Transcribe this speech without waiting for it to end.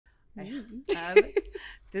I have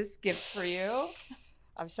this gift for you.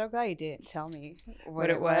 I'm so glad you didn't tell me What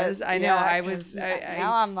it was. I know.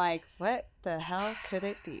 Now I'm like, what the hell could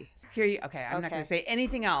it be? Here you. Okay, I'm not going to say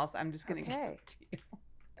anything else. I'm just going to give it to you.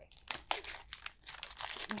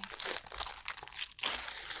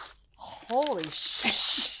 Holy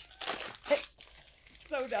shit!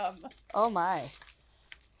 So dumb. Oh my,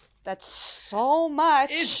 that's so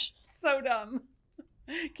much. It's so dumb.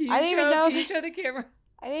 Can I didn't even know. Can you show the camera?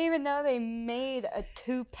 I didn't even know they made a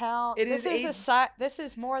 2-pound. This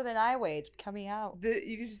is more than I weighed coming out.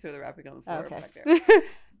 You can just throw the wrapping on the floor back there.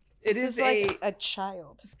 It is like a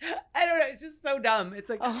child. I don't know. It's just so dumb. It's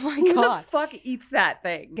like, oh my who God. the fuck eats that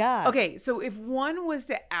thing? God. Okay, so if one was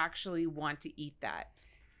to actually want to eat that,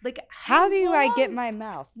 like, how do I get my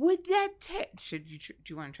mouth? Would that take? Do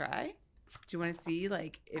you want to try? Do you want to see,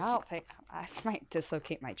 like, if I don't think I might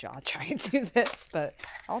dislocate my jaw trying to do this, but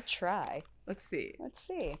I'll try. Let's see. Let's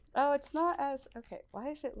see. Oh, it's not as okay. Why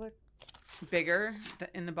does it look bigger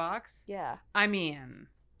in the box? Yeah. I mean,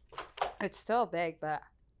 it's still big, but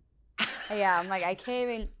yeah, I'm like I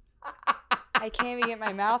can't even get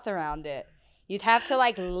my mouth around it. You'd have to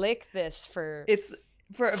like lick this for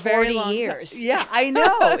a very long years. Time. Yeah, I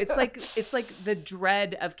know. It's like the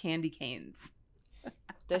dread of candy canes.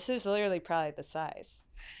 This is literally probably the size.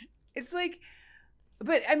 It's like,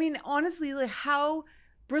 but I mean, honestly, like how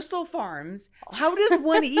Bristol Farms, how does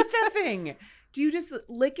one eat that thing? Do you just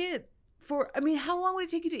lick it for, I mean, how long would it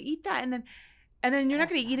take you to eat that? And then you're not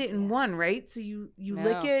going to eat it in one, right? So you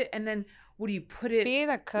lick it and then what do you put it? Being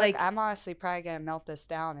a cook, like, I'm honestly probably going to melt this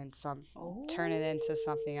down and turn it into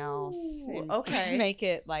something else. And make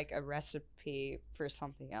it like a recipe for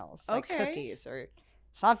something else. Like cookies or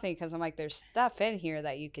something. Because I'm like, there's stuff in here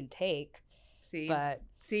that you can take.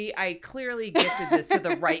 See, I clearly gifted this to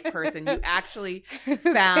the right person. You actually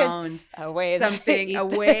found a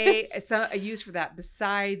use for that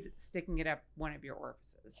besides sticking it up one of your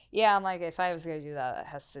orifices. Yeah, I'm like, if I was going to do that,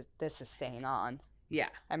 this is staying on. Yeah.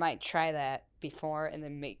 I might try that before and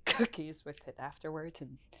then make cookies with it afterwards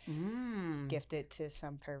and gift it to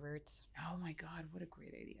some perverts. Oh my God, what a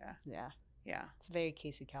great idea. Yeah. Yeah. It's a very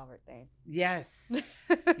Casey Calvert thing. Yes.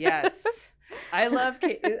 Yes. I love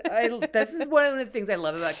this is one of the things I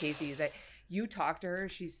love about Casey is that you talk to her.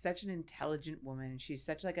 She's such an intelligent woman. She's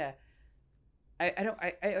such like a I don't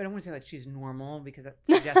want to say like she's normal because that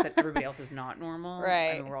suggests that everybody else is not normal.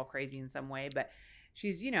 Right. I mean, we're all crazy in some way, but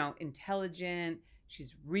she's, intelligent.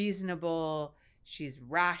 She's reasonable. She's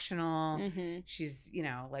rational. Mm-hmm. She's,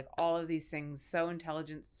 like all of these things. So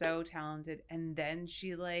intelligent, so talented. And then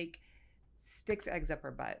she like sticks eggs up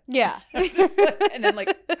her butt. Yeah. And then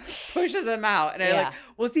like pushes them out. And I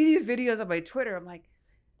will see these videos on my Twitter. I'm like,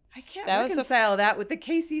 I can't reconcile that with the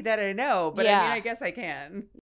Casey that I know. But I mean, I guess I can.